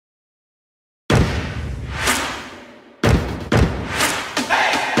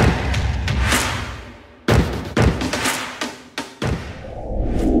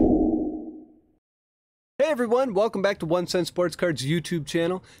everyone, welcome back to 1 Cent Sports Cards YouTube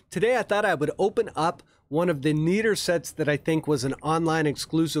channel. Today I thought I would open up one of the neater sets that I think was an online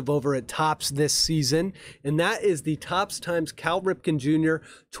exclusive over at Topps this season, and that is the Topps times Cal Ripken Jr.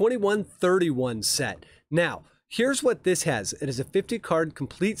 2131 set. Now, here's what this has. It is a 50 card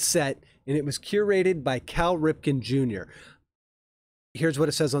complete set, and it was curated by Cal Ripken Jr. Here's what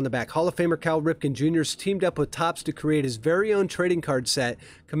it says on the back. Hall of Famer Cal Ripken Jr. teamed up with Topps to create his very own trading card set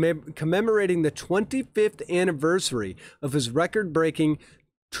commemorating the 25th anniversary of his record-breaking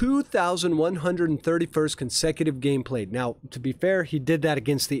 2,131st consecutive game played. Now, to be fair, he did that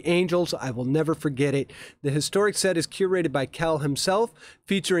against the Angels. I will never forget it. The historic set is curated by Cal himself,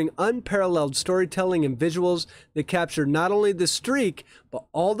 featuring unparalleled storytelling and visuals that capture not only the streak, but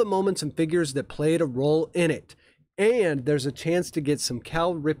all the moments and figures that played a role in it. And there's a chance to get some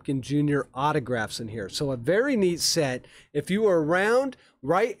Cal Ripken Jr. autographs in here. So a very neat set. If you were around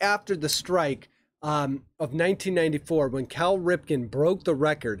right after the strike of 1994, when Cal Ripken broke the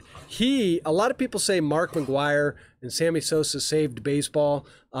record, a lot of people say Mark McGwire and Sammy Sosa saved baseball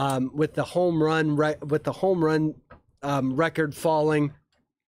with the home run record falling.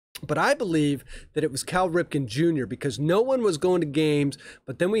 But I believe that it was Cal Ripken Jr. because no one was going to games,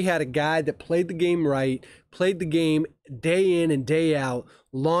 but then we had a guy that played the game right, played the game day in and day out,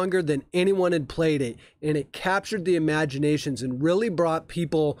 longer than anyone had played it, and it captured the imaginations and really brought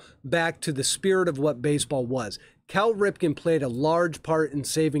people back to the spirit of what baseball was. Cal Ripken played a large part in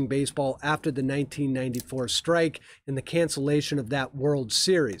saving baseball after the 1994 strike and the cancellation of that World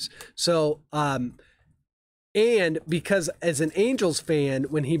Series. So, and because as an Angels fan,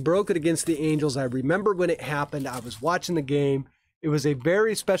 when he broke it against the Angels, I remember when it happened. I was watching the game. It was a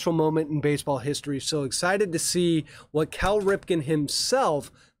very special moment in baseball history. So excited to see what Cal Ripken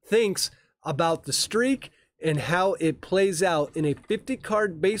himself thinks about the streak and how it plays out in a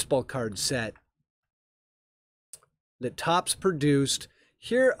 50-card baseball card set that Topps produced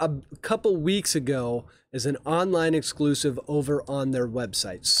here a couple weeks ago as an online exclusive over on their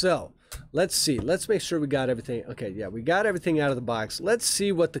website. So let's see. Let's make sure we got everything. Okay, yeah, we got everything out of the box. Let's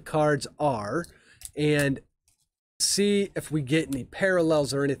see what the cards are and see if we get any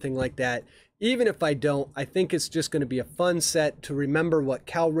parallels or anything like that. Even if I don't, I think it's just going to be a fun set to remember what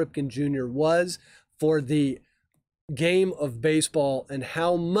Cal Ripken Jr. was for the game of baseball and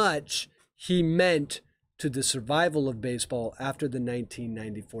how much he meant to the survival of baseball after the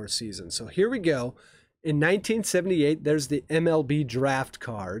 1994 season. So here we go. In 1978, there's the MLB draft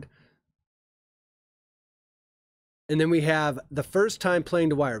card. And then we have the first time playing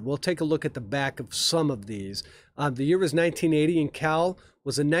the wire. We'll take a look at the back of some of these. The year was 1980, and Cal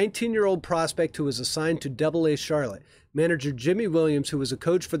was a 19-year-old prospect who was assigned to Double-A Charlotte. Manager Jimmy Williams, who was a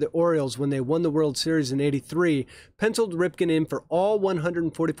coach for the Orioles when they won the World Series in '83, penciled Ripken in for all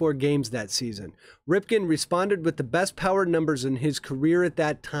 144 games that season. Ripken responded with the best power numbers in his career at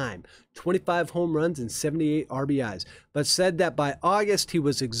that time, 25 home runs and 78 RBIs, but said that by August he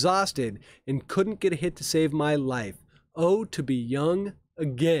was exhausted and couldn't get a hit to save my life. Oh, to be young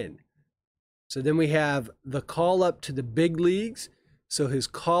again. So then we have the call up to the big leagues. So his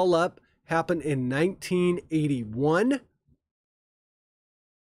call up happened in 1981.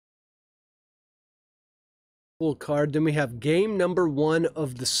 Full card. Then we have game number 1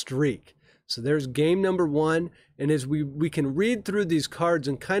 of the streak. So there's game number 1. And as we can read through these cards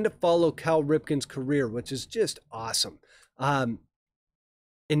and kind of follow Cal Ripken's career, which is just awesome. In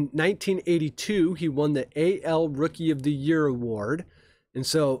 1982, he won the AL Rookie of the Year award. And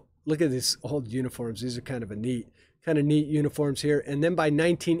so look at these old uniforms. These are kind of neat uniforms here. And then by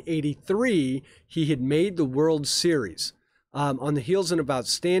 1983, he had made the World Series. On the heels of an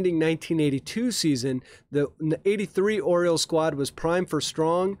outstanding 1982 season, the 83 Orioles squad was primed for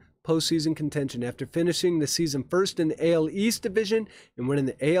strong postseason contention. After finishing the season first in the AL East Division and winning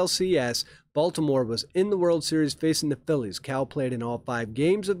the ALCS, Baltimore was in the World Series facing the Phillies. Cal played in all 5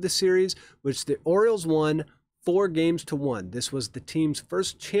 games of the series, which the Orioles won 4-1. This was the team's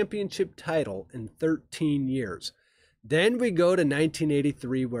first championship title in 13 years. Then we go to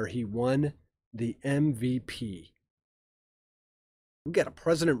 1983, where he won the MVP. We got a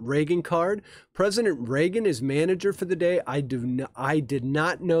President Reagan card. President Reagan is manager for the day. I did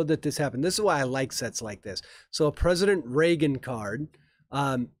not know that this happened. This is why I like sets like this. So a President Reagan card.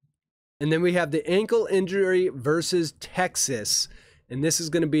 And then we have the ankle injury versus Texas. And this is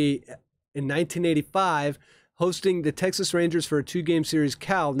going to be in 1985, hosting the Texas Rangers for a 2-game series.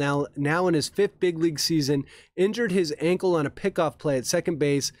 Cal, now in his 5th big league season, injured his ankle on a pickoff play at second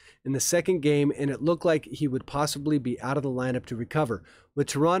base in the second game, and it looked like he would possibly be out of the lineup to recover. With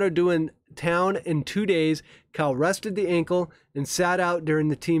Toronto doing town in 2 days, Cal rested the ankle and sat out during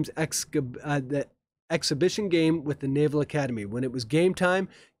the team's exhibition game with the Naval Academy. When it was game time,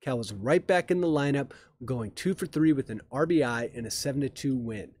 Cal was right back in the lineup, going 2 for 3 with an RBI and a 7-2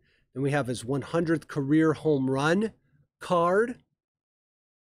 win. Then we have his 100th career home run card.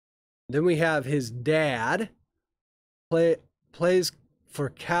 Then we have his dad plays for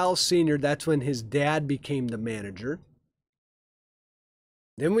Cal Sr. That's when his dad became the manager.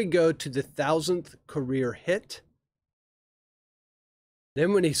 Then we go to the 1,000th career hit.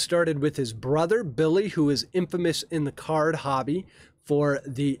 Then when he started with his brother, Billy, who is infamous in the card hobby for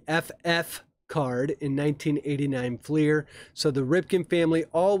the FF card in 1989 Fleer. So the Ripken family,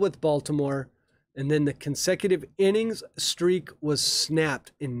 all with Baltimore. And then the consecutive innings streak was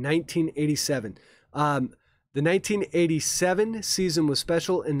snapped in 1987. The 1987 season was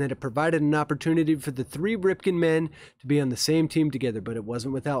special in that it provided an opportunity for the three Ripken men to be on the same team together, but it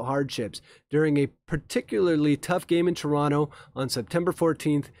wasn't without hardships. During a particularly tough game in Toronto on September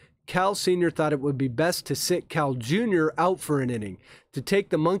 14th, Cal Sr. thought it would be best to sit Cal Jr. out for an inning, to take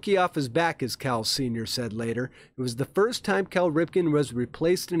the monkey off his back, as Cal Sr. said later. It was the first time Cal Ripken was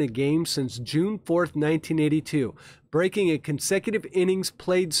replaced in a game since June 4th, 1982, breaking a consecutive innings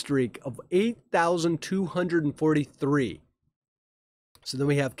played streak of 8,243. So then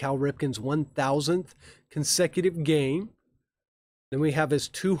we have Cal Ripken's 1,000th consecutive game. Then we have his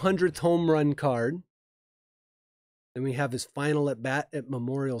 200th home run card. Then we have his final at bat at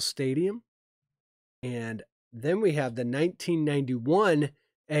Memorial Stadium. And then we have the 1991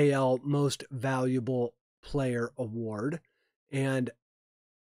 AL Most Valuable Player Award. And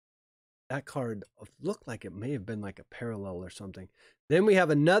that card looked like it may have been like a parallel or something. Then we have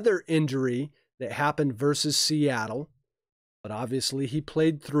another injury that happened versus Seattle, but obviously he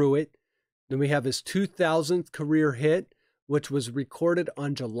played through it. Then we have his 2000th career hit, which was recorded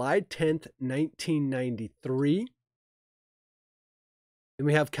on July 10th, 1993. Then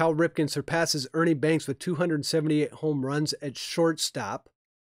we have Cal Ripken surpasses Ernie Banks with 278 home runs at shortstop.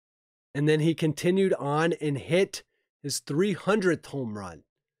 And then he continued on and hit his 300th home run.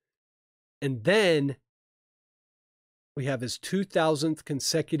 And then we have his 2000th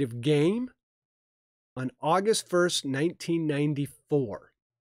consecutive game on August 1st, 1994.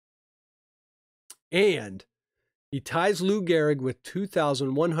 And he ties Lou Gehrig with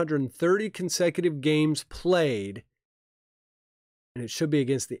 2,130 consecutive games played. And it should be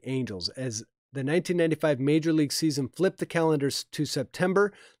against the Angels. As the 1995 Major League season flipped the calendars to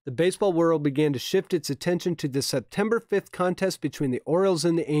September, the baseball world began to shift its attention to the September 5th contest between the Orioles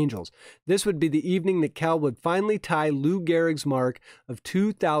and the Angels. This would be the evening that Cal would finally tie Lou Gehrig's mark of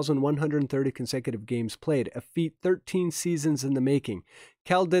 2,130 consecutive games played, a feat 13 seasons in the making.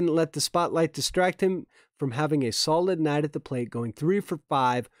 Cal didn't let the spotlight distract him from having a solid night at the plate, going 3 for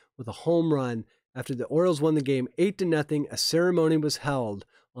 5 with a home run. After the Orioles won the game 8-0, a ceremony was held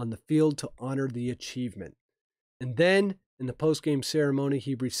on the field to honor the achievement. And then, in the post-game ceremony,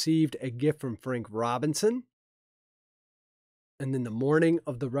 he received a gift from Frank Robinson. And then the morning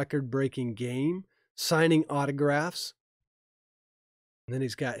of the record-breaking game, signing autographs. And then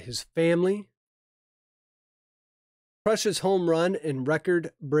he's got his family. Crushes home run and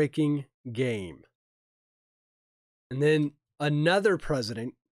record-breaking game. And then another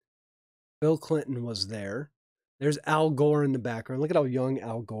president, Bill Clinton, was there. There's Al Gore in the background. Look at how young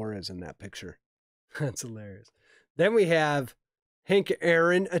Al Gore is in that picture. That's hilarious. Then we have Hank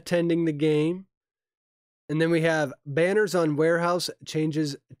Aaron attending the game. And then we have banners on warehouse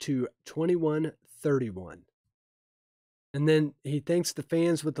changes to 2131. And then he thanks the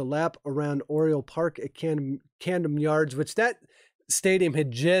fans with the lap around Oriole Park at Camden Yards, which that stadium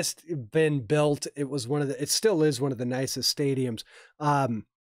had just been built. It still is one of the nicest stadiums.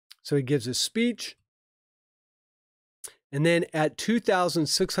 So he gives a speech. And then at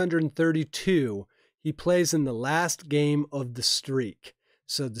 2,632, he plays in the last game of the streak.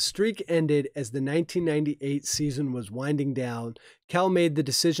 So the streak ended as the 1998 season was winding down. Cal made the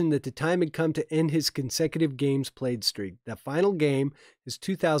decision that the time had come to end his consecutive games played streak. The final game, his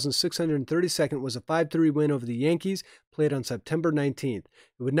 2,632nd, was a 5-3 win over the Yankees, played on September 19th.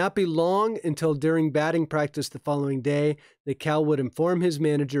 It would not be long until during batting practice the following day that Cal would inform his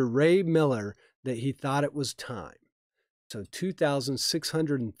manager, Ray Miller, that he thought it was time. So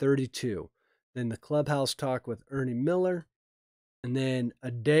 2,632. Then the clubhouse talk with Ernie Miller. And then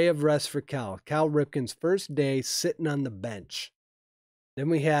a day of rest for Cal. Cal Ripken's first day sitting on the bench. Then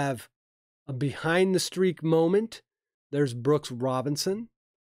we have a behind the streak moment. There's Brooks Robinson,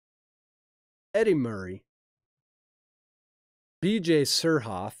 Eddie Murray, B.J.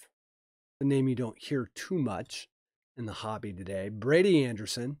 Surhoff, the name you don't hear too much in the hobby today, Brady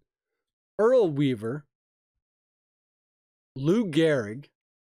Anderson, Earl Weaver, Lou Gehrig,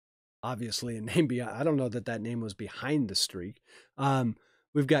 obviously a name beyond. I don't know that that name was behind the streak.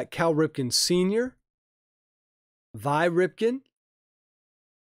 We've got Cal Ripken Sr., Vi Ripken,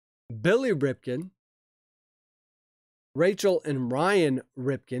 Billy Ripken, Rachel and Ryan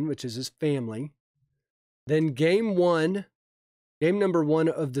Ripken, which is his family. Then game number 1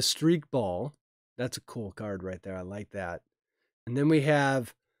 of the streak ball. That's a cool card right there. I like that. And then we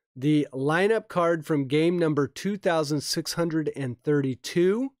have the lineup card from game number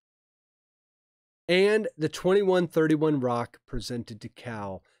 2632 and the 2131 rock presented to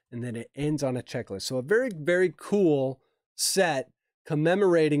Cal. And then it ends on a checklist. So a very, very cool set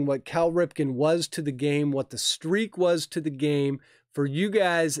commemorating what Cal Ripken was to the game, what the streak was to the game. For you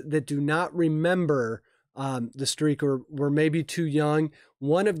guys that do not remember the streak or were maybe too young,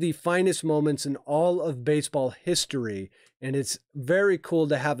 one of the finest moments in all of baseball history. And it's very cool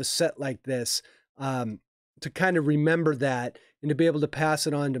to have a set like this to kind of remember that and to be able to pass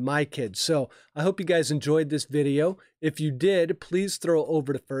it on to my kids. So I hope you guys enjoyed this video. If you did, please throw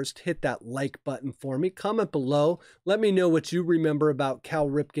over to first, hit that like button for me, comment below, let me know what you remember about Cal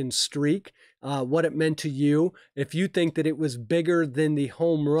Ripken's streak, what it meant to you, if you think that it was bigger than the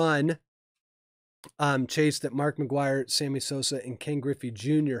home run chase that Mark McGwire, Sammy Sosa, and Ken Griffey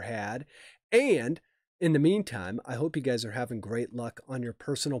Jr. had. And in the meantime, I hope you guys are having great luck on your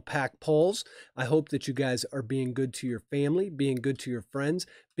personal pack polls. I hope that you guys are being good to your family, being good to your friends,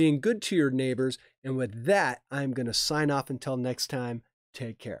 being good to your neighbors. And with that, I'm going to sign off until next time.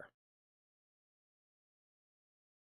 Take care.